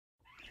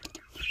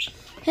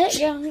Hey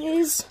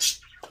guys!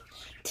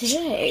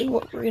 Today,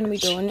 what we're going to be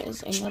doing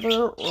is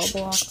another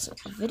Roblox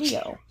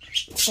video.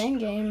 Same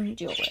game,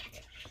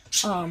 Jailbreak.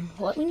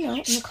 Let me know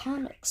in the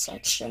comment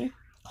section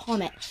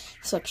what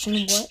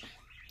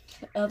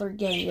other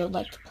game you'd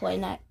like to play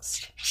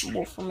next.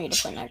 Well, for me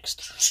to play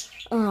next.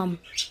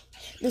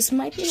 This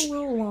might be a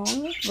little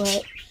long,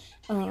 but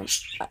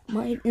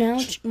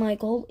my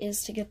goal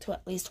is to get to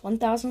at least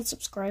 1,000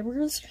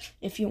 subscribers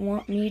if you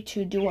want me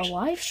to do a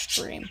live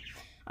stream.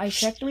 I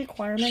checked the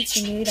requirements.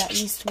 You need at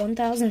least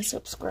 1,000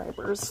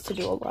 subscribers to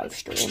do a live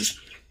stream.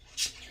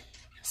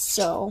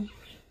 So,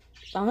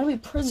 I'm going to be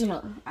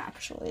prisoner,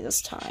 actually,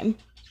 this time.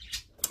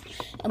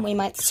 And we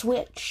might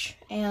switch.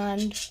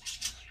 And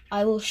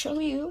I will show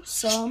you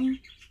some,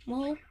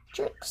 well,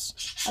 tricks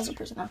as a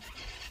prisoner.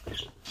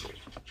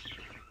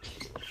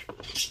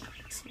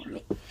 So let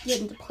me get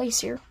into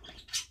place here.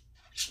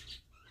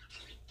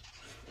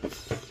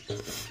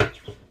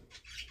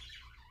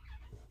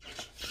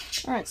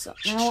 Alright, so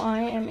now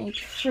I am a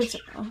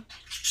prisoner.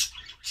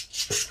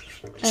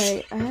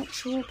 An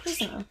actual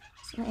prisoner.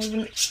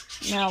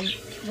 Now,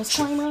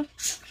 disclaimer,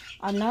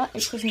 I'm not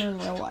a prisoner in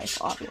real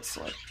life,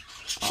 obviously.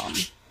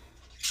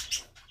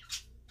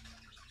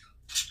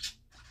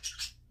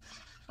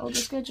 Oh,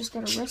 this guy just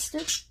got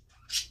arrested?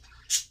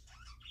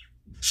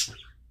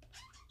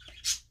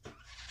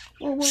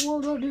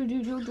 Whoa,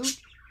 dude.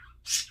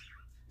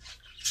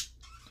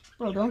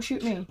 Bro, don't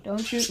shoot me.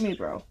 Don't shoot me,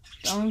 bro.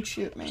 Don't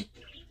shoot me.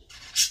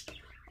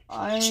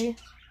 I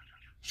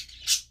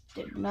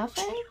did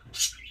nothing.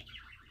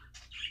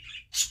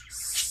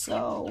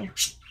 So,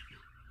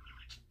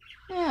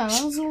 yeah,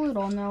 that was a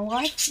little. Now,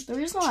 the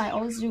reason why I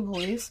always do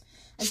police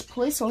is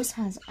police always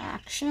has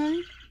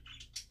action.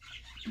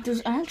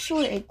 There's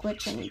actually a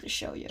glitch I need to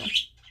show you.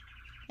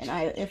 And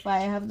if I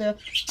have the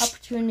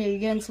opportunity to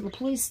get into the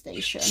police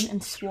station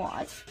and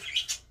SWAT,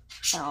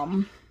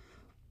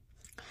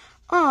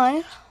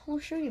 I will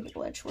show you the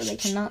glitch where they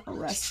cannot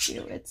arrest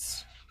you.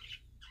 It's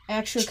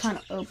actually kind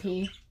of OP.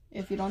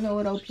 If you don't know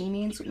what OP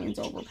means, it means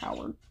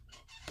overpowered.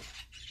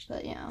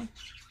 But yeah.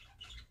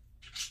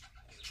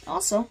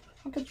 Also,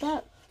 look at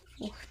that.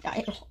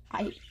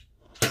 I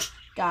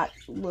got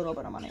a little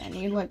bit of money. I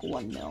need like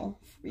 1 mil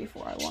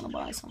before I want to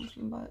buy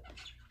something, but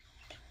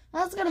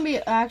that's gonna be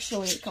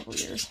actually a couple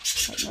years.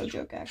 Like, no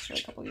joke, actually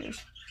a couple years.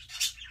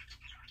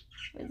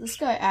 Wait, this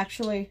guy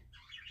actually.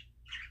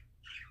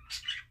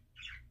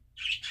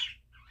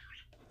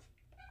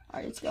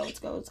 Alright,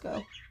 let's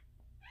go.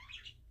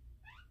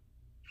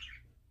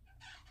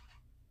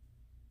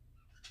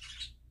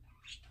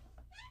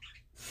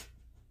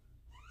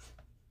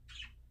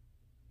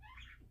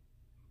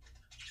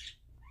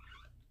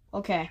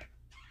 Okay.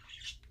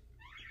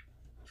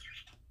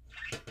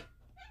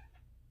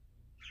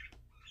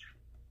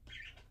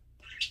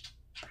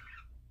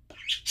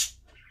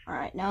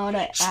 Alright, now that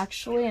I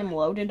actually am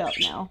loaded up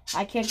now,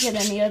 I can't get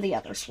any of the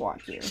other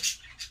SWAT gear.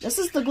 This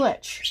is the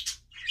glitch.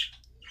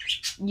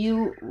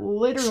 You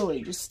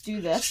literally just do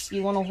this.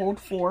 You want to hold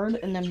forward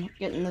and then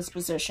get in this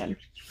position.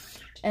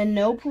 And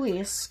no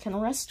police can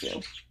arrest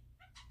you.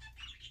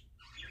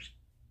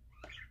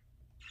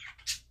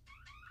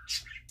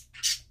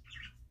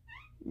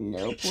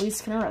 No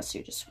police can arrest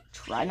you. Just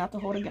try not to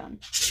hold a gun.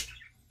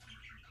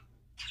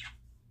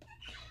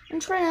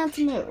 And try not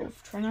to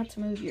move. Try not to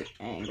move your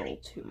angle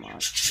too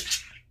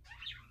much.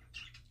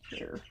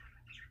 Here.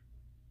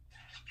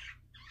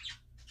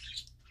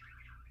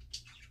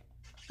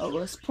 Oh,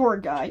 this poor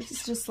guy.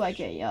 He's just like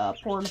a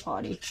porta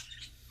potty.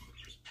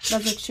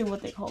 That's actually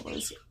what they call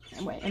those.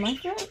 Wait, am I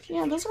correct?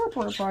 Yeah, those are a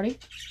porta potty.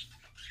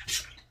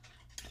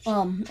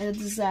 It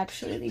is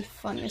actually the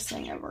funniest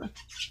thing ever.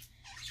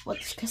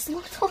 What's this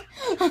look like?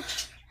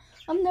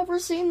 I've never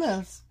seen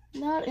this.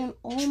 Not in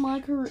all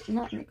my career.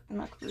 Not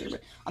career,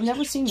 but I've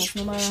never seen this.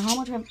 No matter how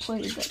much I've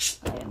played this,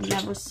 I have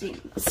never seen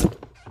this.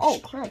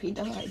 Oh crap! He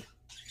died.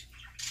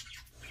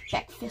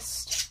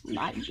 Breakfast.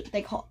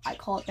 I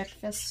call it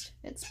breakfast.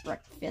 It's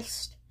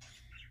breakfast.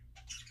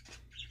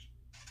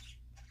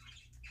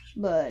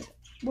 But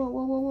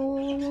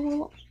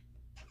whoa.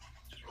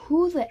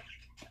 Who the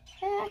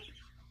heck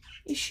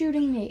is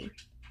shooting me?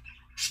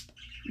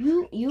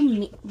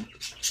 Me.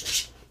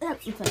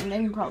 That's the thing, they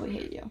can probably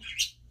hate you.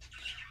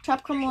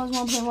 Top criminal is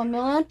 1.1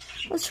 million.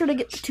 Let's try to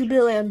get to 2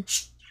 billion.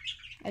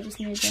 I just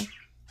need to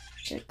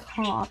get a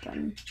cop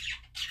and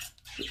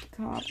get the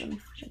cop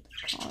and get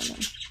the car in.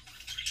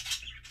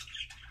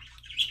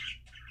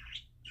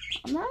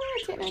 I'm not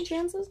gonna take any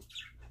chances.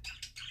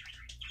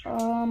 How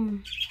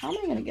am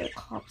I gonna get a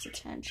cop's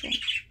attention?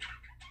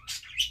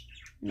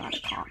 Not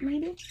a cop,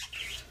 maybe?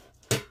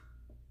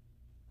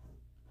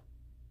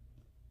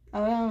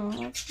 Oh, yeah,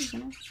 that's easy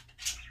enough.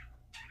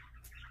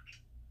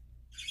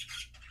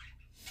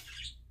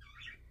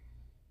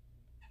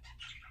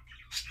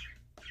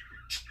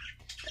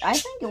 I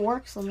think it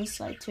works on this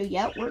side too.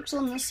 Yeah, it works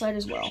on this side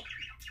as well.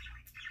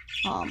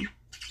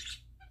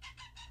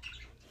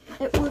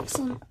 It works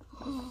on.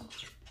 Oh.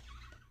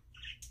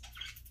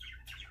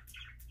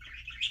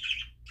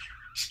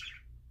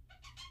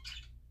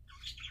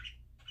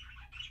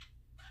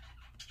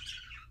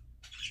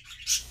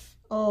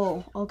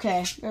 Oh,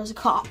 okay. There's a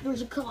cop.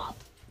 There's a cop.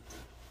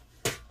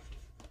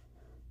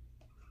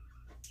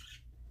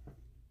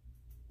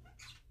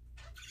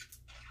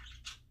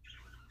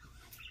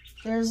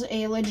 There's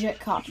a legit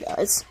cop,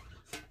 guys.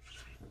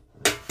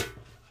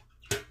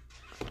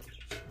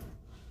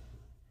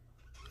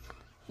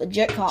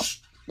 Legit cop.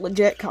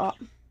 Legit cop.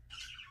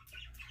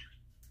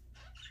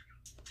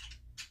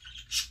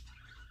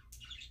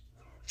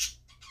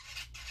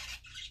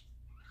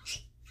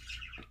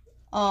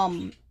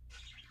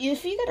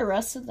 If you get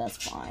arrested, that's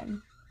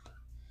fine.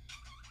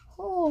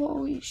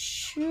 Holy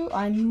shoot,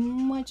 I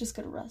might just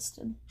get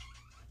arrested.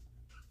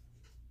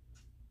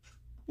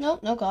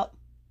 Nope, no cop.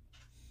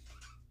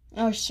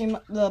 Oh,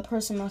 the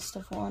person must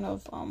have one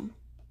of,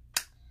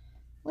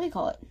 what do you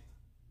call it?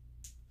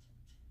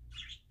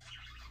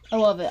 I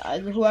love it.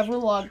 Whoever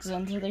logs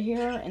into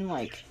here and,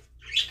 like,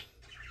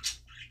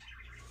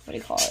 what do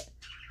you call it?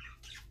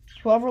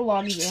 Whoever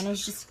logs in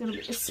is just gonna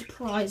be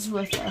surprised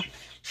with a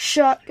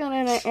shotgun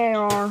and an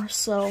AR,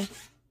 so,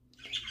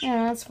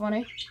 yeah, that's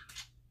funny.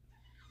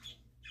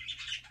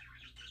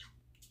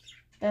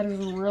 That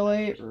is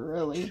really,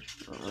 really,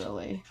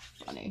 really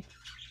funny.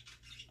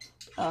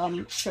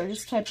 Should I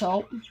just type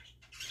help?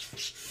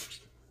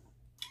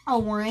 A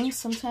warning,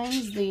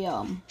 sometimes the,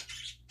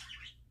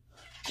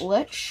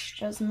 glitch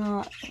does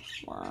not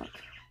work.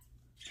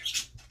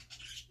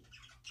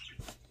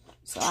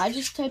 So I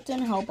just typed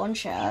in help on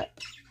chat.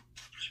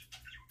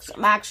 So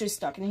I'm actually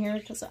stuck in here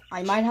because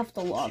I might have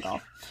to log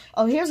off.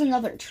 Oh, here's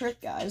another trick,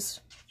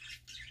 guys.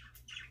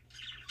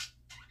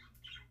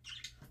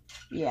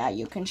 Yeah,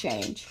 you can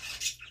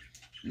change.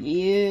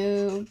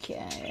 You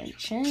can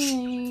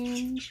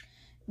change.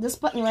 This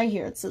button right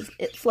here, it says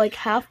it's like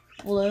half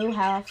blue,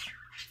 half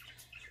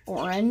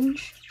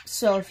orange.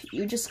 So if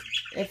you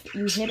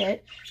hit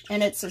it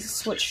and it says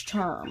switch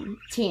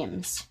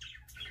teams,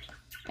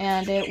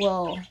 and it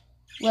will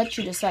let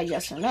you decide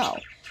yes or no.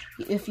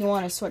 If you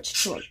want to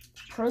switch to a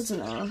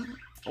prisoner,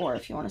 or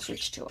if you want to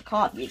switch to a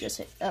cop, you just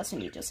hit S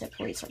and you just hit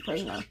police or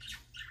prisoner.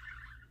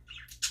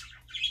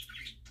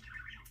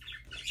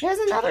 There's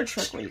another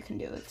trick where you can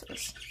do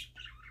this.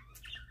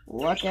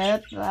 Look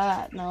at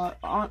that. Now,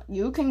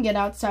 you can get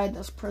outside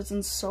this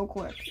prison so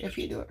quick if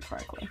you do it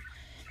correctly.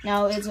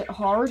 Now, is it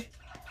hard?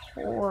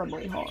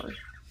 Horribly hard.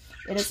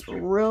 It is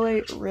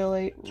really,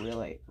 really,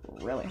 really,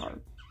 really hard.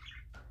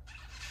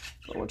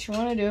 But what you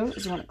want to do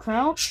is you want to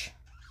crouch.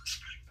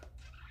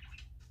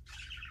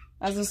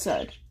 As I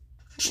said,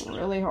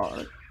 really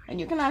hard. And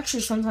you can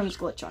actually sometimes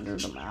glitch under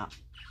the map.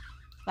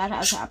 That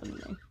has happened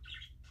to me.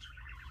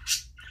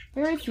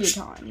 Very few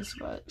times,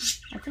 but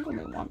I think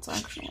only once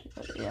actually.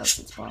 But yes,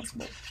 it's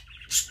possible.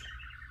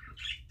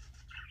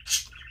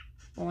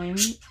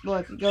 Boing.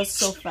 Look, it goes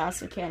so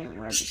fast I can't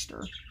even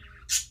register.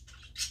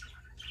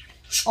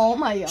 Oh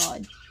my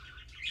god.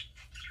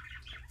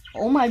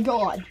 Oh my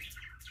god.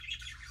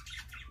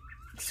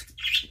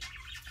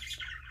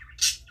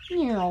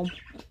 You know.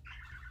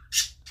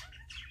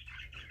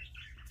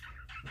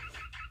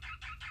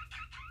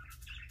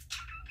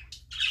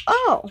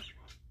 Oh.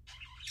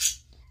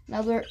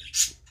 Now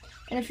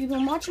and if you've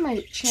been watching my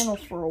channel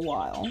for a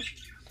while,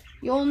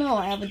 you'll know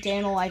I have a day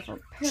in the life of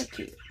a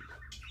parakeet.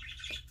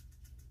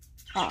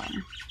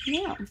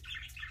 Yeah.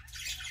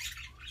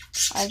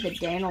 I have the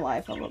day in the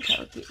life of a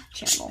parakeet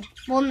channel.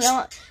 Well,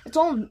 no, it's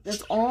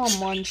all on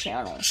one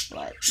channel,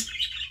 but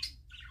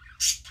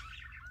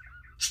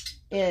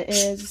it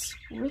is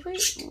really,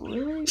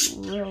 really,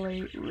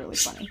 really, really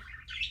funny.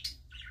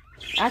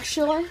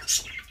 Actually,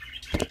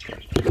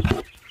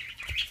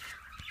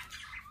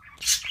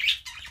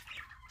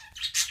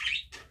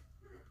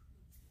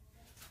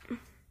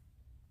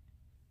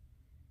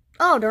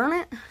 oh, darn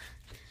it.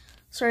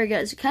 Sorry,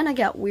 guys. It kind of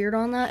got weird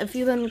on that. If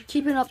you've been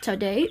keeping up to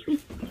date,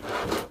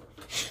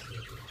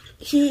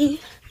 he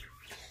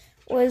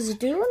was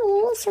doing a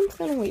little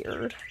something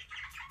weird.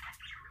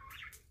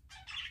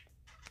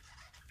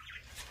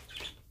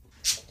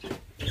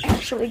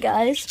 Actually,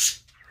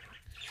 guys,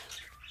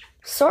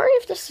 sorry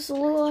if this is a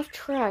little off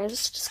track.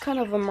 It's just kind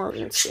of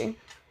emergency.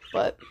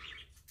 But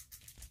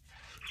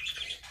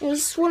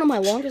this is one of my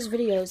longest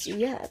videos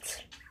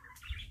yet.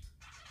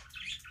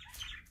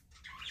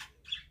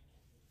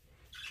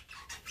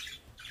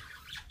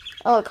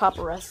 Oh, the cop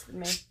arrested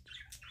me.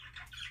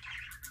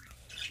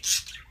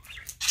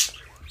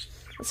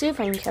 Let's see if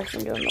I can catch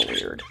him doing the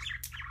weird.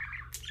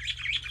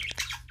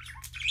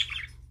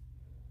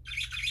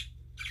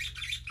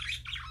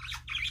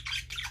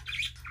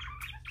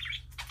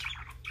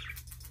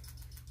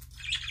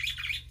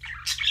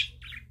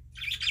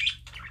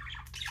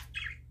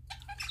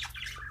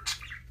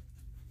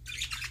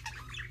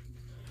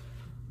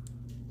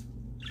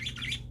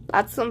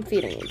 That's them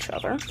feeding each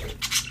other.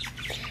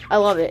 I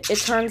love it. It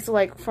turns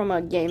like from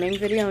a gaming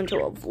video into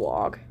a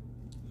vlog.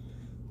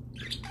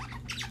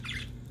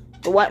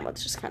 The white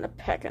one's just kind of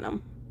pecking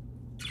him.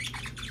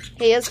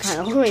 He is kind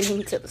of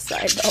leaning to the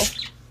side though.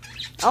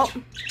 Oh.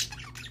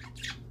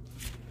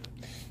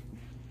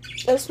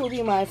 This will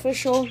be my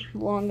official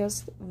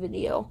longest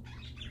video.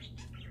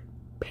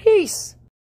 Peace.